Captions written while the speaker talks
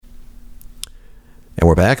And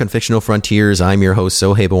we're back on Fictional Frontiers. I'm your host,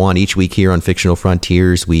 Sohaib. Each week here on Fictional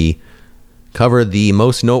Frontiers, we cover the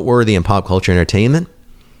most noteworthy in pop culture entertainment.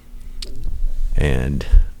 And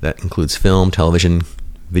that includes film, television,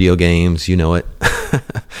 video games, you know it.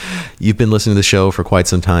 You've been listening to the show for quite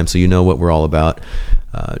some time, so you know what we're all about.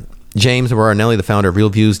 James Marinelli, the founder of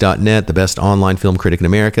ReelViews.net, the best online film critic in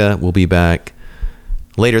America, will be back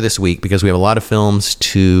later this week because we have a lot of films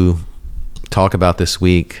to talk about this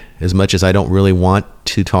week. As much as I don't really want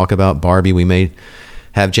to talk about Barbie, we may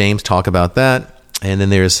have James talk about that. And then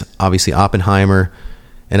there's obviously Oppenheimer.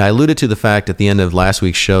 And I alluded to the fact at the end of last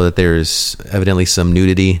week's show that there's evidently some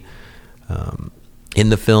nudity in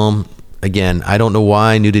the film. Again, I don't know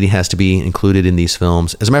why nudity has to be included in these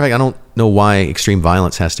films. As a matter of fact, I don't know why extreme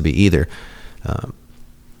violence has to be either.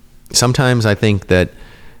 Sometimes I think that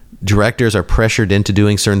directors are pressured into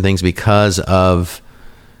doing certain things because of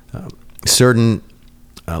certain,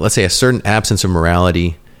 let's say, a certain absence of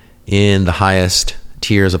morality in the highest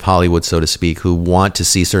tiers of Hollywood, so to speak, who want to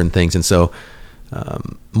see certain things. And so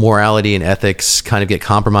morality and ethics kind of get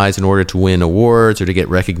compromised in order to win awards or to get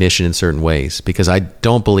recognition in certain ways, because I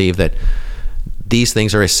don't believe that these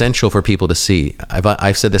things are essential for people to see.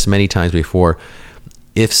 I've said this many times before.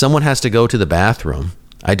 If someone has to go to the bathroom,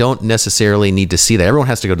 I don't necessarily need to see that. Everyone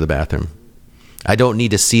has to go to the bathroom. I don't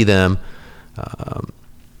need to see them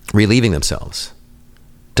relieving themselves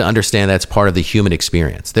to understand that's part of the human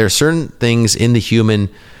experience. There are certain things in the human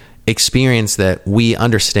experience that we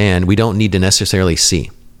understand we don't need to necessarily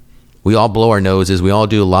see. We all blow our noses. We all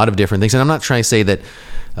do a lot of different things. And I'm not trying to say that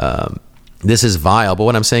this is vile, but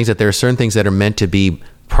what I'm saying is that there are certain things that are meant to be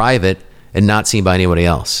private and not seen by anybody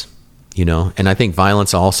else, you know? And I think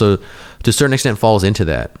violence also, to a certain extent, falls into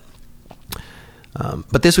that.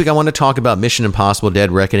 But this week I want to talk about Mission Impossible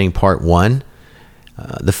Dead Reckoning Part 1.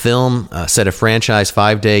 The film set a franchise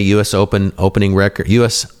 5-day U.S. opening record,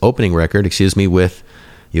 with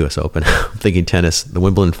U.S. Open. I'm thinking tennis. The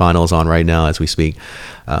Wimbledon final is on right now as we speak.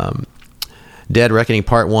 Dead Reckoning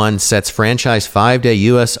Part 1 sets franchise 5-day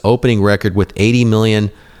U.S. opening record with $80 million.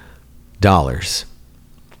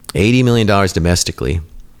 $80 million domestically.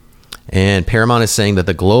 And Paramount is saying that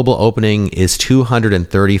the global opening is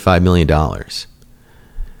 $235 million.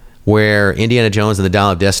 Where Indiana Jones and the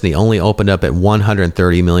Dial of Destiny only opened up at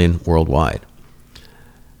 $130 million worldwide.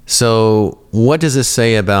 So what does this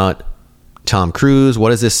say about Tom Cruise?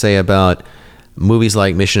 What does this say about movies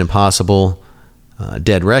like Mission Impossible,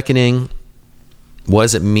 Dead Reckoning? What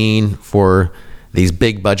does it mean for these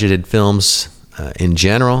big budgeted films in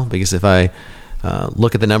general? Because if I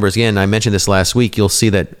look at the numbers again, I mentioned this last week, you'll see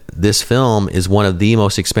that this film is one of the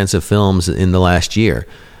most expensive films in the last year.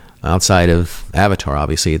 Outside of Avatar,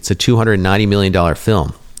 obviously. It's a $290 million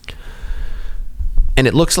film. And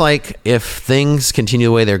it looks like if things continue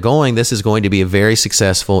the way they're going, this is going to be a very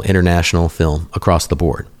successful international film across the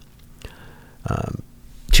board.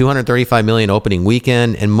 $235 million opening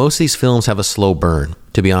weekend, and most of these films have a slow burn,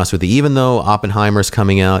 to be honest with you. Even though Oppenheimer's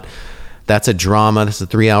coming out, that's a drama, that's a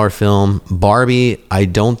 3-hour film. Barbie, I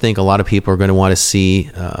don't think a lot of people are going to want to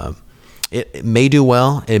see. It may do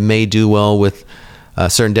well. It may do well with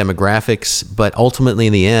certain demographics, but ultimately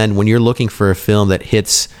in the end, when you're looking for a film that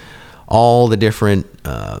hits all the different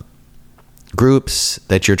groups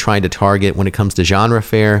that you're trying to target when it comes to genre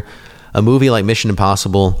fare, a movie like Mission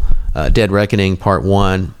Impossible Dead Reckoning Part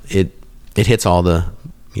 1, it hits all the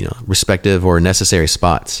respective or necessary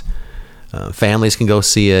spots. Families can go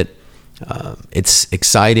see it. It's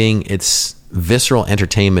exciting. It's visceral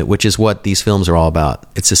entertainment, which is what these films are all about.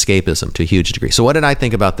 It's escapism to a huge degree. So what did I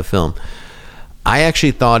think about the film? I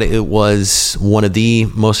actually thought it was one of the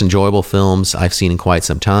most enjoyable films I've seen in quite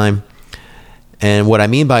some time. And what I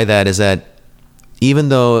mean by that is that even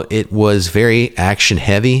though it was very action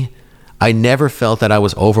heavy, I never felt that I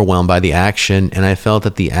was overwhelmed by the action, and I felt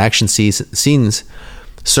that the action scenes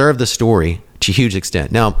served the story to a huge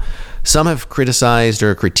extent. Now, some have criticized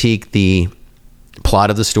or critiqued the plot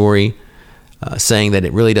of the story, saying that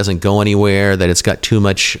it really doesn't go anywhere, that it's got too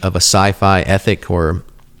much of a sci-fi ethic or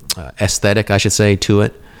aesthetic, I should say, to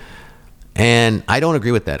it. And I don't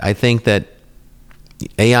agree with that. I think that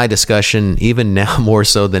AI discussion, even now more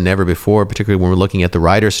so than ever before, particularly when we're looking at the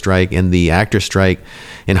writer's strike and the actor's strike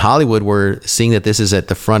in Hollywood, we're seeing that this is at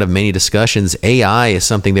the front of many discussions. AI is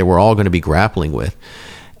something that we're all going to be grappling with.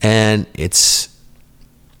 And it's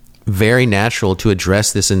very natural to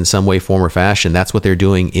address this in some way, form, or fashion. That's what they're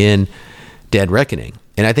doing in Dead Reckoning.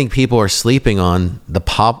 And I think people are sleeping on the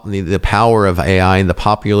power of AI and the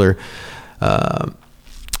popular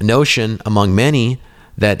notion among many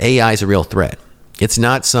that AI is a real threat. It's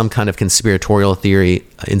not some kind of conspiratorial theory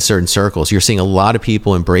in certain circles. You're seeing a lot of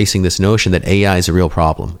people embracing this notion that AI is a real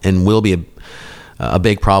problem and will be a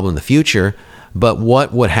big problem in the future. But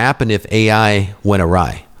what would happen if AI went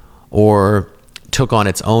awry or took on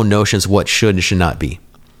its own notions of what should and should not be?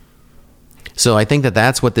 So I think that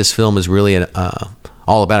that's what this film is really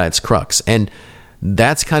all about at its crux. And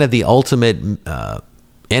that's kind of the ultimate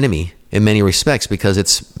enemy in many respects, because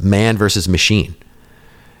it's man versus machine.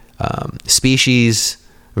 Species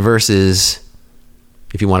versus,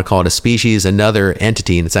 if you want to call it a species, another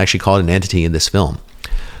entity, and it's actually called an entity in this film.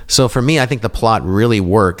 So for me, I think the plot really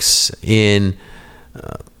works in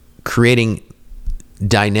creating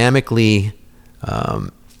dynamically,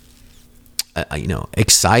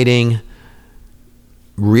 exciting,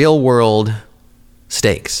 real-world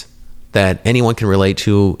stakes that anyone can relate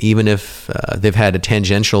to, even if they've had a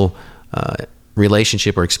tangential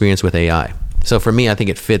relationship or experience with AI. So for me, I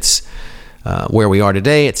think it fits where we are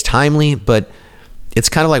today. It's timely, but it's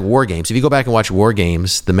kind of like War Games. If you go back and watch War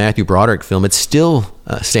Games, the Matthew Broderick film, it still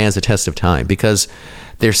stands the test of time, because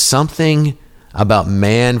there's something about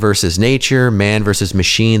man versus nature, man versus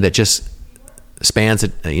machine, that just spans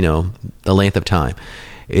the length of time.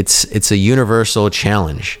 It's a universal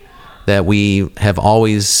challenge that we have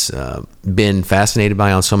always been fascinated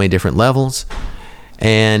by on so many different levels.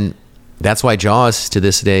 And that's why Jaws to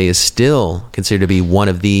this day is still considered to be one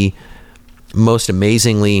of the most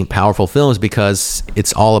amazingly powerful films, because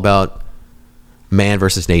it's all about man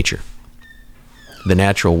versus nature, the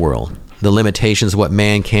natural world, the limitations of what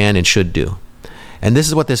man can and should do. And this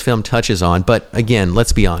is what this film touches on. But again,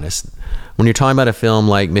 let's be honest. When you're talking about a film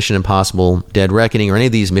like Mission Impossible, Dead Reckoning, or any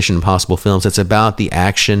of these Mission Impossible films, it's about the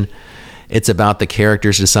action. It's about the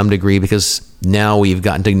characters to some degree, because now we've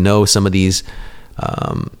gotten to know some of these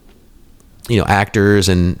actors.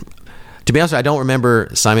 And to be honest, I don't remember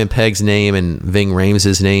Simon Pegg's name and Ving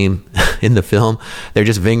Rhames' name in the film. They're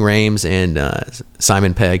just Ving Rhames and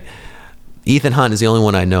Simon Pegg. Ethan Hunt is the only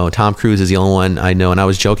one I know. Tom Cruise is the only one I know. And I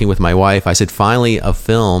was joking with my wife. I said, finally, a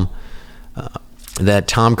film that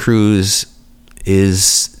Tom Cruise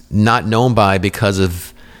is not known by because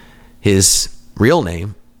of his real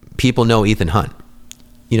name. People know Ethan Hunt.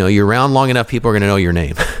 You're around long enough, people are going to know your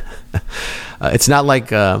name. It's not like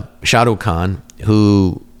Shah Rukh Khan,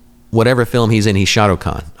 who, whatever film he's in, he's Shah Rukh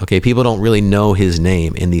Khan. Okay, people don't really know his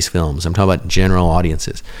name in these films. I'm talking about general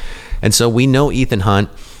audiences. And so we know Ethan Hunt.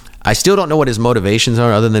 I still don't know what his motivations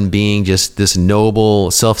are, other than being just this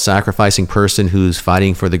noble, self-sacrificing person who's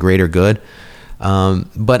fighting for the greater good.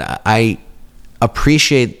 But I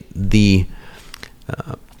appreciate the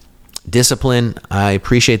discipline. I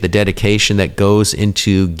appreciate the dedication that goes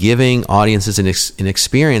into giving audiences an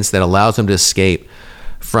experience that allows them to escape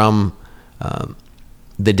from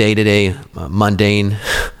the day-to-day mundane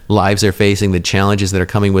lives they're facing, the challenges that are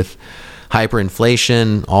coming with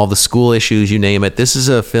hyperinflation, all the school issues, you name it. This is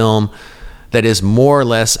a film that is more or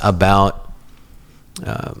less about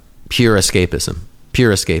pure escapism.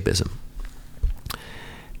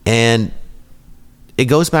 And it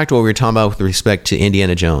goes back to what we were talking about with respect to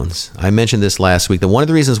Indiana Jones. I mentioned this last week, that one of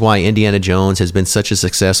the reasons why Indiana Jones has been such a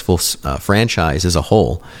successful franchise as a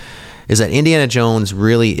whole is that Indiana Jones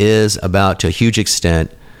really is about, to a huge extent,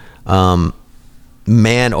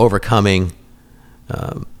 man overcoming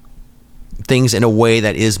things in a way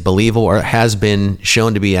that is believable or has been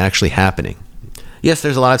shown to be actually happening. Yes,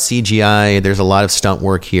 there's a lot of CGI, there's a lot of stunt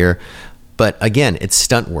work here, but again, it's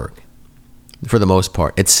stunt work for the most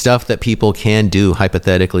part. It's stuff that people can do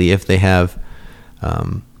hypothetically if they have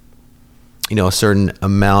a certain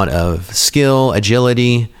amount of skill,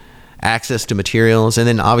 agility, access to materials. And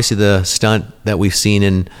then obviously the stunt that we've seen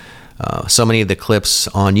in so many of the clips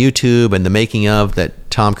on YouTube and the making of that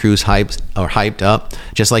Tom Cruise hyped up,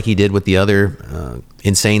 just like he did with the other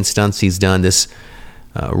insane stunts he's done. This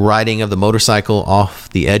riding of the motorcycle off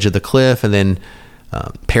the edge of the cliff and then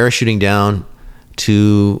parachuting down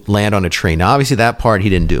to land on a train. Now, obviously that part he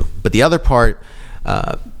didn't do, but the other part,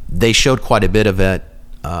 they showed quite a bit of it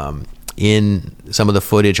in some of the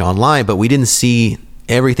footage online, but we didn't see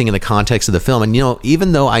everything in the context of the film. And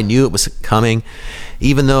even though I knew it was coming,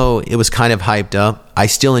 even though it was kind of hyped up, I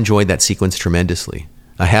still enjoyed that sequence tremendously.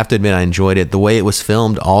 I have to admit I enjoyed it. The way it was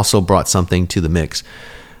filmed also brought something to the mix.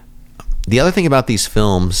 The other thing about these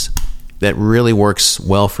films that really works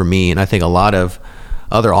well for me, and I think a lot of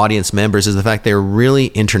other audience members, is the fact they're really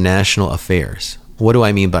international affairs. What do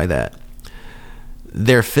I mean by that?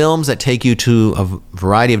 They're films that take you to a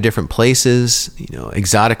variety of different places,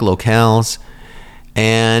 exotic locales,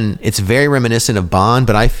 and it's very reminiscent of Bond,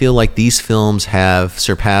 but I feel like these films have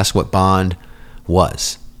surpassed what Bond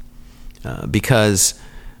was. Because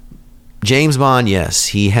James Bond, yes,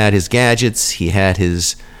 he had his gadgets, he had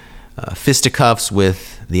his fisticuffs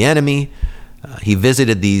with the enemy. He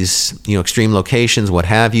visited these, extreme locations, what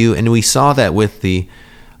have you, and we saw that with the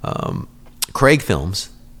Craig films.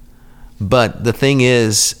 But the thing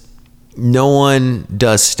is, no one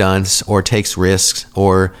does stunts or takes risks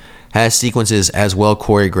or has sequences as well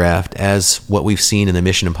choreographed as what we've seen in the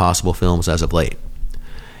Mission Impossible films as of late.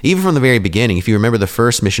 Even from the very beginning, if you remember the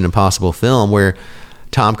first Mission Impossible film where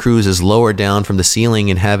Tom Cruise is lowered down from the ceiling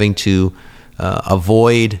and having to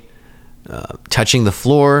avoid touching the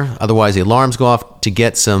floor, otherwise the alarms go off, to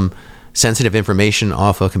get some sensitive information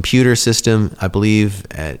off a computer system, I believe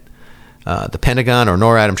at the Pentagon or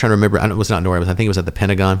NORAD. I'm trying to remember. It was not NORAD, I think it was at the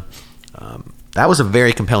Pentagon. That was a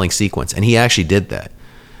very compelling sequence, and he actually did that.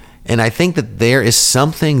 And I think that there is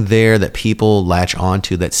something there that people latch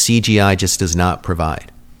onto that CGI just does not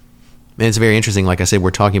provide. And it's very interesting. Like I said,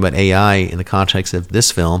 we're talking about AI in the context of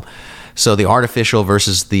this film. So the artificial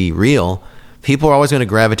versus the real, people are always going to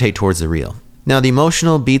gravitate towards the real. Now, the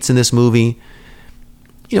emotional beats in this movie,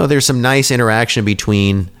 there's some nice interaction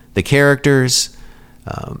between the characters.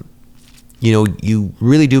 You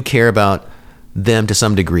really do care about them to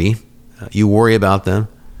some degree. You worry about them.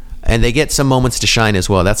 And they get some moments to shine as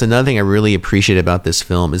well. That's another thing I really appreciate about this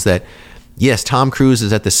film is that, yes, Tom Cruise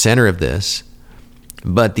is at the center of this,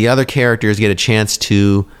 but the other characters get a chance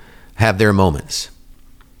to have their moments.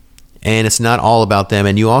 And it's not all about them.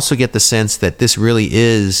 And you also get the sense that this really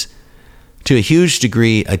is, to a huge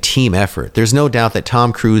degree, a team effort. There's no doubt that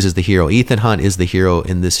Tom Cruise is the hero. Ethan Hunt is the hero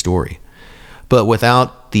in this story. But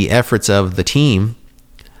without the efforts of the team,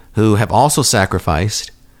 who have also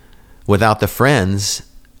sacrificed, without the friends,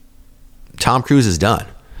 Tom Cruise is done.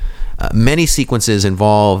 Many sequences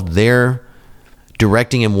involve their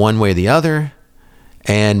directing him one way or the other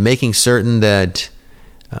and making certain that,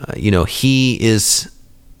 he is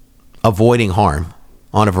avoiding harm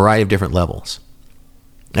on a variety of different levels.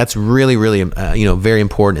 That's really, really, very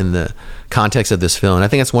important in the context of this film. And I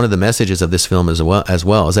think that's one of the messages of this film as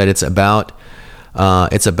well, is that it's about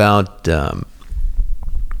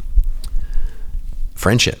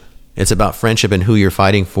friendship. It's about friendship and who you're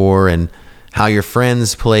fighting for and how your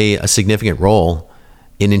friends play a significant role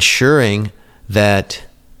in ensuring that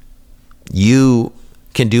you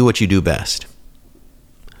can do what you do best.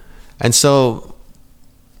 And so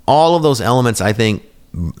all of those elements, I think,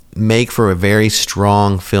 make for a very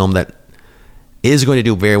strong film that is going to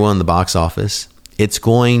do very well in the box office. It's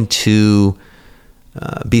going to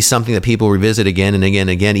be something that people revisit again and again and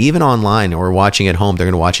again. Even online or watching at home, they're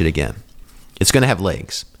going to watch it again. It's going to have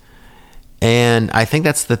legs. And I think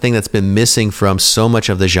that's the thing that's been missing from so much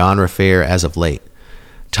of the genre fare as of late.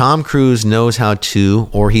 Tom Cruise knows how to,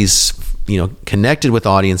 or he's connected with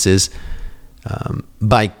audiences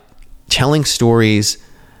by telling stories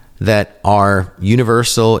that are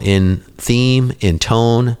universal in theme, in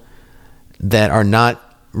tone, that are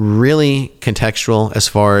not really contextual as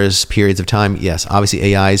far as periods of time. Yes, obviously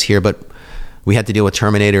AI is here, but we had to deal with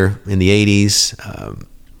Terminator in the 80s,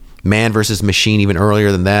 man versus machine even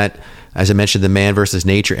earlier than that. As I mentioned, the man versus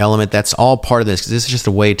nature element, that's all part of this, because this is just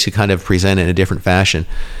a way to kind of present it in a different fashion.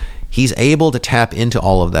 He's able to tap into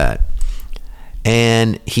all of that.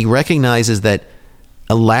 And he recognizes that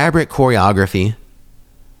elaborate choreography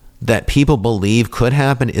that people believe could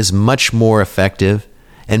happen is much more effective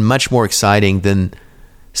and much more exciting than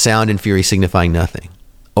sound and fury signifying nothing.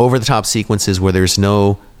 Over-the-top sequences where there's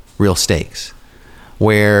no real stakes,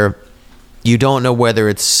 where you don't know whether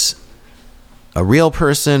it's a real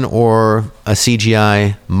person or a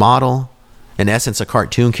CGI model, in essence, a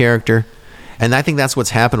cartoon character. And I think that's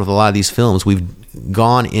what's happened with a lot of these films. We've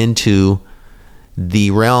gone into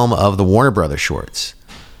the realm of the Warner Brothers shorts,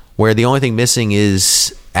 where the only thing missing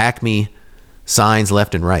is Acme signs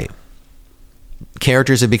left and right.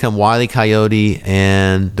 Characters have become Wile E. Coyote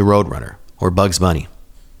and the Roadrunner, or Bugs Bunny,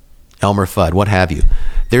 Elmer Fudd, what have you.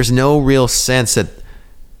 There's no real sense that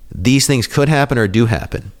these things could happen or do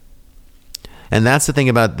happen. And that's the thing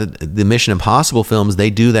about the Mission Impossible films. They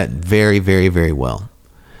do that very, very, very well.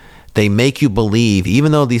 They make you believe,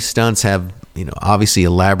 even though these stunts have, obviously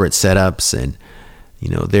elaborate setups and,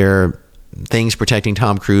 there are things protecting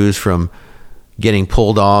Tom Cruise from getting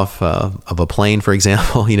pulled off of a plane, for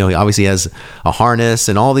example. He obviously has a harness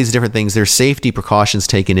and all these different things. There's safety precautions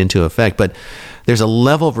taken into effect, but there's a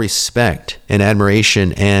level of respect and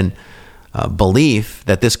admiration and belief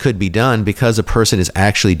that this could be done because a person is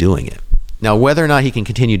actually doing it. Now, whether or not he can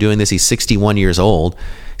continue doing this, he's 61 years old.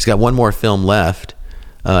 He's got one more film left,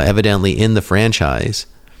 evidently in the franchise.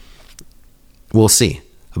 We'll see.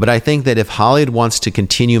 But I think that if Hollywood wants to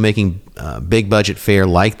continue making big budget fare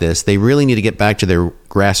like this, they really need to get back to their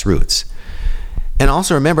grassroots. And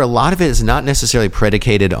also remember, a lot of it is not necessarily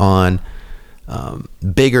predicated on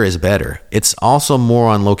bigger is better. It's also more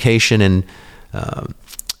on location and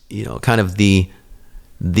kind of the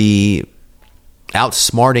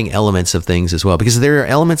outsmarting elements of things as well. Because there are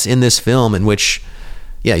elements in this film in which,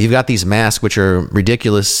 you've got these masks which are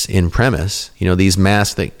ridiculous in premise. These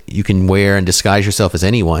masks that you can wear and disguise yourself as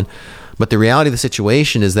anyone. But the reality of the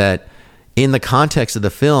situation is that in the context of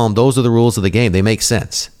the film, those are the rules of the game. They make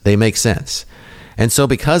sense. And so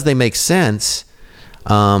because they make sense,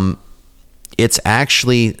 it's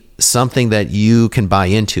actually something that you can buy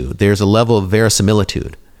into. There's a level of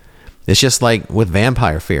verisimilitude. It's just like with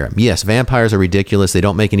vampire fear. Yes, vampires are ridiculous. They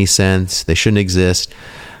don't make any sense. They shouldn't exist.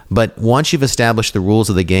 But once you've established the rules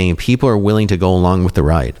of the game, people are willing to go along with the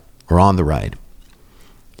ride or on the ride,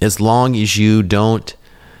 as long as you don't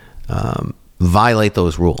violate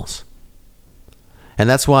those rules. And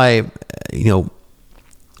that's why,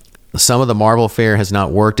 some of the Marvel fare has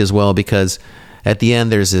not worked as well, because at the end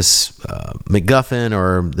there's this MacGuffin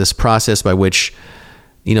or this process by which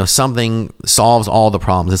something solves all the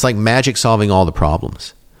problems. It's like magic solving all the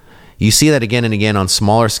problems. You see that again and again on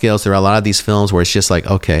smaller scales. There are a lot of these films where it's just like,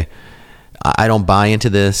 okay, I don't buy into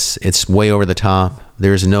this. It's way over the top.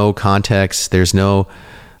 There's no context. There's no,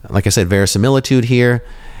 like I said, verisimilitude here.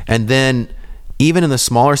 And then even in the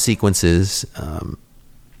smaller sequences,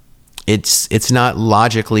 it's not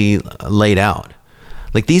logically laid out.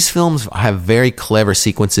 Like, these films have very clever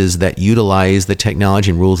sequences that utilize the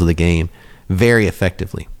technology and rules of the game very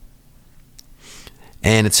effectively.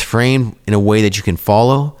 And it's framed in a way that you can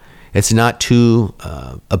follow. It's not too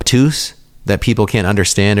obtuse that people can't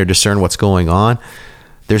understand or discern what's going on.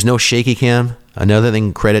 There's no shaky cam. Another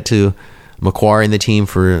thing, credit to McQuarrie and the team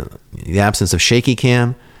for the absence of shaky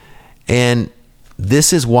cam. And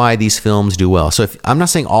this is why these films do well. So I'm not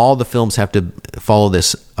saying all the films have to follow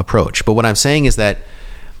this approach, but what I'm saying is that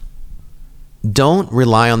don't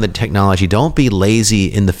rely on the technology. Don't be lazy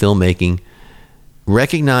in the filmmaking.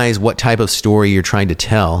 Recognize what type of story you're trying to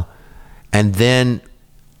tell, and then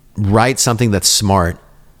write something that's smart,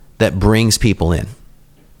 that brings people in.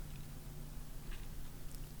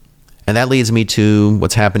 And that leads me to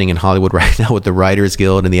what's happening in Hollywood right now with the Writers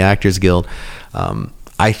Guild and the Actors Guild.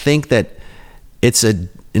 I think that it's an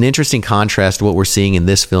interesting contrast to what we're seeing in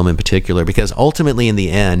this film in particular, because ultimately in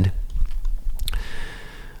the end,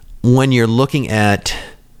 when you're looking at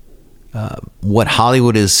what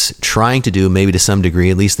Hollywood is trying to do, maybe to some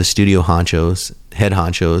degree, at least the studio honchos, head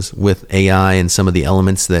honchos, with AI and some of the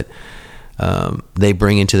elements that they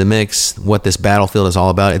bring into the mix, what this battlefield is all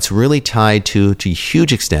about, it's really tied to a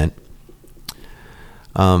huge extent,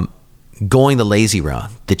 going the lazy route,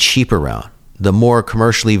 the cheaper route, the more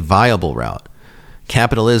commercially viable route,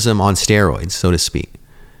 capitalism on steroids, so to speak.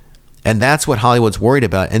 And that's what Hollywood's worried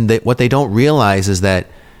about. And what they don't realize is that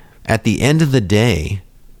at the end of the day,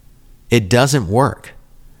 it doesn't work.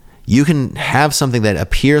 You can have something that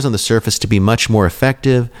appears on the surface to be much more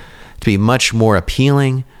effective, to be much more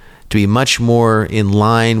appealing, to be much more in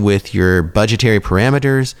line with your budgetary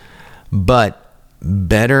parameters, but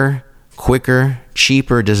better, quicker,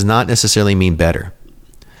 cheaper does not necessarily mean better.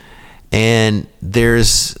 And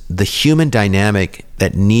there's the human dynamic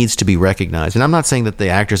that needs to be recognized. And I'm not saying that the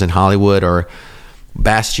actors in Hollywood are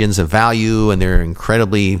bastions of value and they're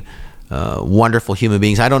incredibly wonderful human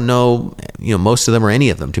beings. I don't know, most of them or any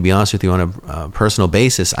of them, to be honest with you, on a personal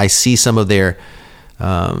basis. I see some of their,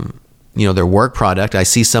 their work product. I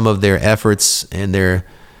see some of their efforts and their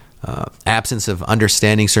absence of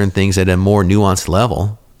understanding certain things at a more nuanced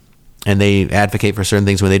level. And they advocate for certain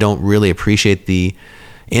things when they don't really appreciate the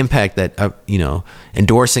impact that,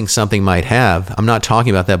 endorsing something might have. I'm not talking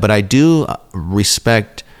about that, but I do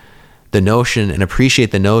respect the notion and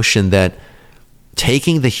appreciate the notion that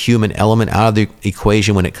taking the human element out of the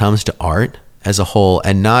equation when it comes to art as a whole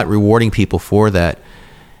and not rewarding people for that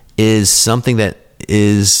is something that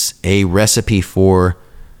is a recipe for,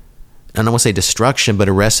 I don't want to say destruction, but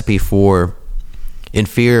a recipe for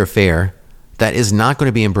inferior fare that is not going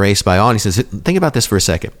to be embraced by audiences. Think about this for a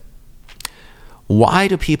second. Why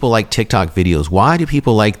do people like TikTok videos? Why do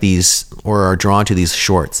people like these, or are drawn to these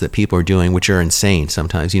shorts that people are doing, which are insane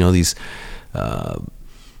sometimes? These,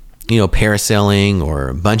 parasailing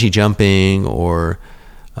or bungee jumping or,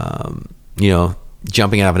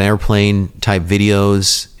 jumping out of an airplane type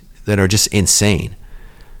videos that are just insane.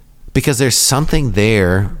 Because there's something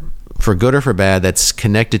there, for good or for bad, that's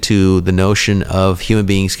connected to the notion of human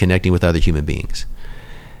beings connecting with other human beings.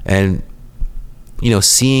 And,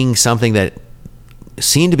 seeing something that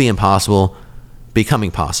seemed to be impossible becoming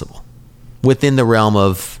possible within the realm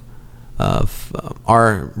of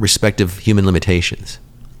our respective human limitations.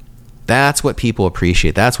 That's what people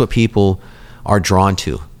appreciate. That's what people are drawn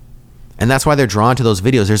to. And that's why they're drawn to those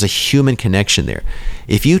videos. There's a human connection there.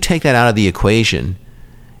 If you take that out of the equation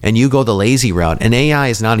and you go the lazy route, an AI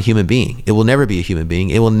is not a human being. It will never be a human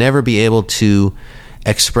being. It will never be able to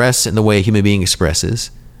express in the way a human being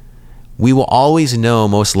expresses. We will always know,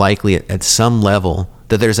 most likely at some level,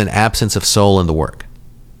 that there's an absence of soul in the work.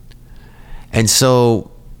 And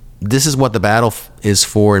so this is what the battle is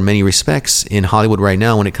for in many respects in Hollywood right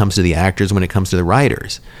now when it comes to the actors, when it comes to the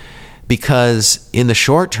writers. Because in the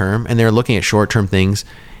short term, and they're looking at short-term things,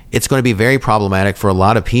 it's going to be very problematic for a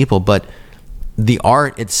lot of people, but the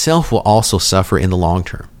art itself will also suffer in the long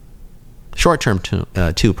term. Short term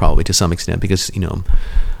too, probably to some extent, because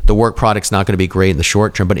the work product's not going to be great in the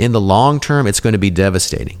short term, but in the long term, it's going to be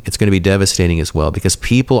devastating. It's going to be devastating as well, because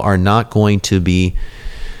people are not going to be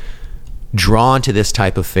drawn to this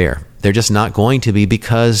type of fare. They're just not going to be,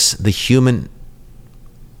 because the human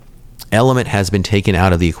element has been taken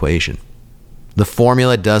out of the equation. The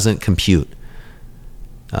formula doesn't compute.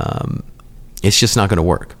 It's just not going to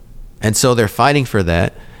work. And so they're fighting for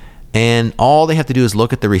that. And all they have to do is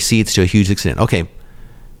look at the receipts to a huge extent. Okay,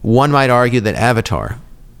 one might argue that Avatar,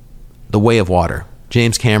 The Way of Water,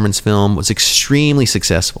 James Cameron's film, was extremely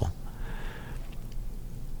successful.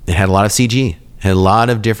 It had a lot of CG, had a lot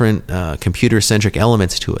of different computer-centric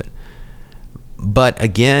elements to it. But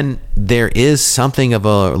again, there is something of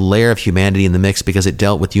a layer of humanity in the mix because it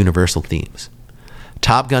dealt with universal themes.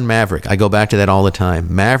 Top Gun Maverick, I go back to that all the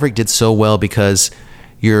time. Maverick did so well because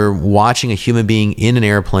you're watching a human being in an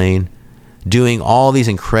airplane doing all these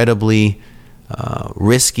incredibly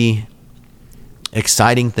risky,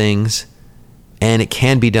 exciting things, and it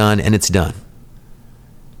can be done, and it's done.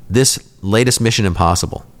 This latest Mission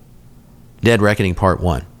Impossible, Dead Reckoning Part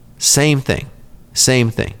 1, same thing.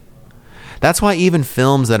 That's why even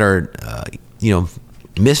films that are,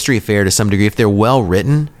 mystery fare to some degree, if they're well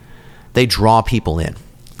written, they draw people in.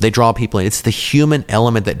 It's the human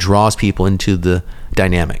element that draws people into the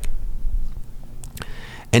dynamic.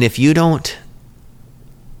 And if you don't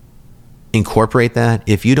incorporate that,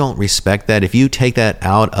 if you don't respect that, if you take that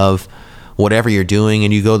out of whatever you're doing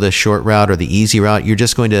and you go the short route or the easy route, you're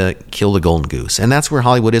just going to kill the golden goose. And that's where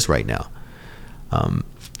Hollywood is right now.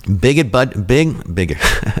 Bigger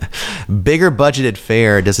budgeted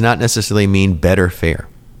fare does not necessarily mean better fare.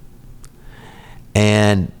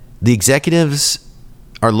 And the executives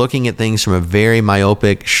are looking at things from a very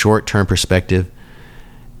myopic, short-term perspective.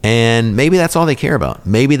 And maybe that's all they care about.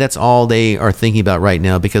 Maybe that's all they are thinking about right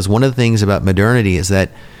now, because one of the things about modernity is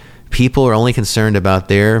that people are only concerned about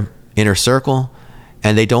their inner circle,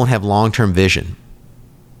 and they don't have long-term vision.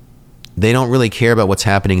 They don't really care about what's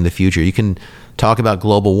happening in the future. You can talk about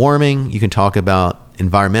global warming, you can talk about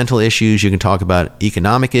environmental issues, you can talk about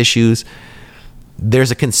economic issues.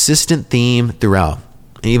 There's a consistent theme throughout,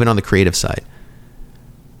 even on the creative side.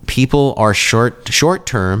 People are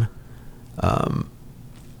short-term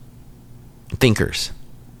thinkers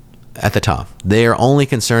at the top. They are only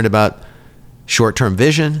concerned about short-term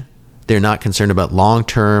vision. They're not concerned about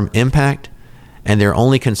long-term impact, and they're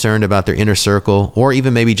only concerned about their inner circle, or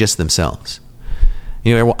even maybe just themselves.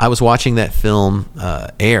 I was watching that film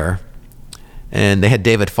Air, and they had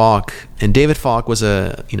David Falk, and David Falk was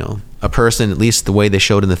a person, at least the way they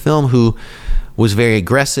showed in the film, who was very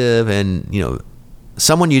aggressive and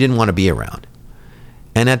someone you didn't want to be around.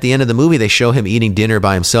 And at the end of the movie, they show him eating dinner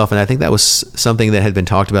by himself, and I think that was something that had been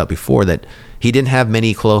talked about before, that he didn't have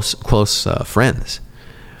many close friends.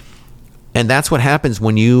 And that's what happens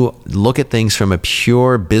when you look at things from a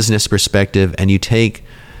pure business perspective and you take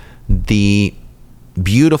the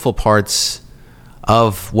beautiful parts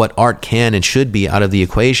of what art can and should be out of the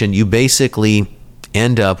equation. You basically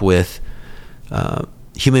end up with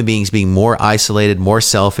human beings being more isolated, more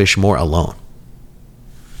selfish, more alone.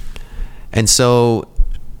 And so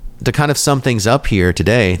to kind of sum things up here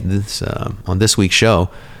today, on this week's show,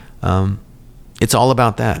 it's all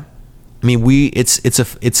about that. I mean, it's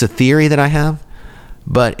a theory that I have,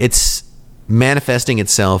 but it's manifesting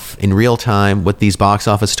itself in real time with these box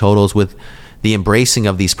office totals, with the embracing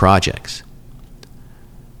of these projects.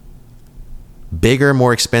 Bigger,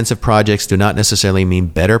 more expensive projects do not necessarily mean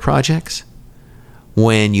better projects.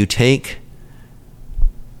 When you take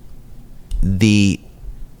the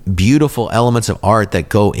beautiful elements of art that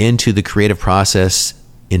go into the creative process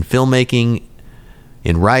in filmmaking,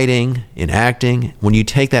 in writing, in acting, when you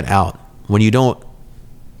take that out, when you don't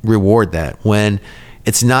reward that, when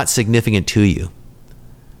it's not significant to you,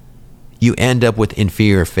 you end up with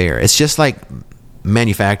inferior fare. It's just like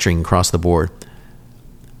manufacturing across the board.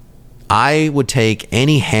 I would take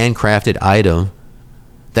any handcrafted item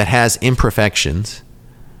that has imperfections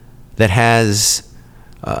that has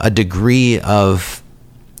a degree of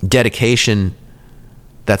dedication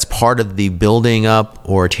that's part of the building up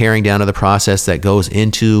or tearing down of the process that goes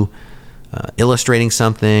into illustrating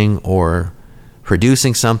something or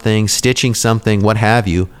producing something, stitching something, what have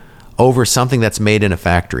you, over something that's made in a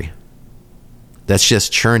factory. That's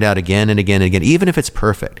just churned out again and again and again, even if it's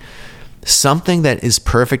perfect. Something that is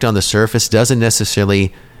perfect on the surface doesn't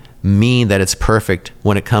necessarily mean that it's perfect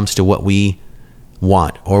when it comes to what we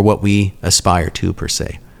want or what we aspire to, per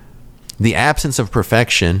se. The absence of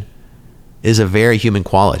perfection is a very human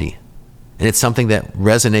quality, and it's something that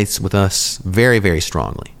resonates with us very, very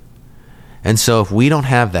strongly. And so if we don't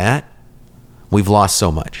have that, we've lost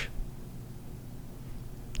so much.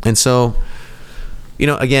 And so,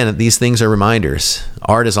 again, these things are reminders.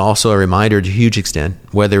 Art is also a reminder to a huge extent,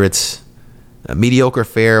 whether it's a mediocre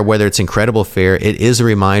fare, whether it's incredible fare, it is a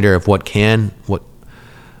reminder of what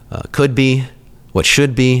could be, what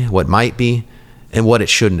should be, what might be, and what it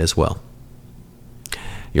shouldn't as well.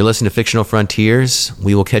 You're listening to Fictional Frontiers.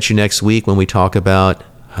 We will catch you next week when we talk about,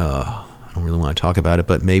 I don't really want to talk about it,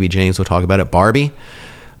 but maybe James will talk about it, Barbie,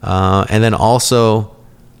 and then also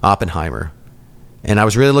Oppenheimer. And I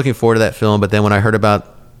was really looking forward to that film, but then when I heard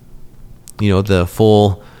about, the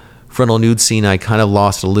full frontal nude scene, I kind of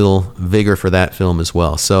lost a little vigor for that film as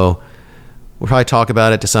well. So we'll probably talk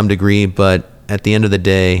about it to some degree, but at the end of the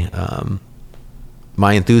day,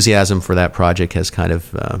 my enthusiasm for that project has kind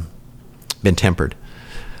of been tempered.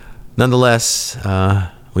 Nonetheless,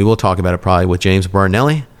 we will talk about it probably with James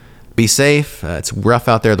Barnelli. Be safe. It's rough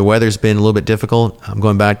out there. The weather's been a little bit difficult. I'm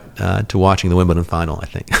going back to watching the Wimbledon final, I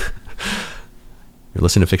think. You're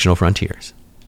listening to Fictional Frontiers.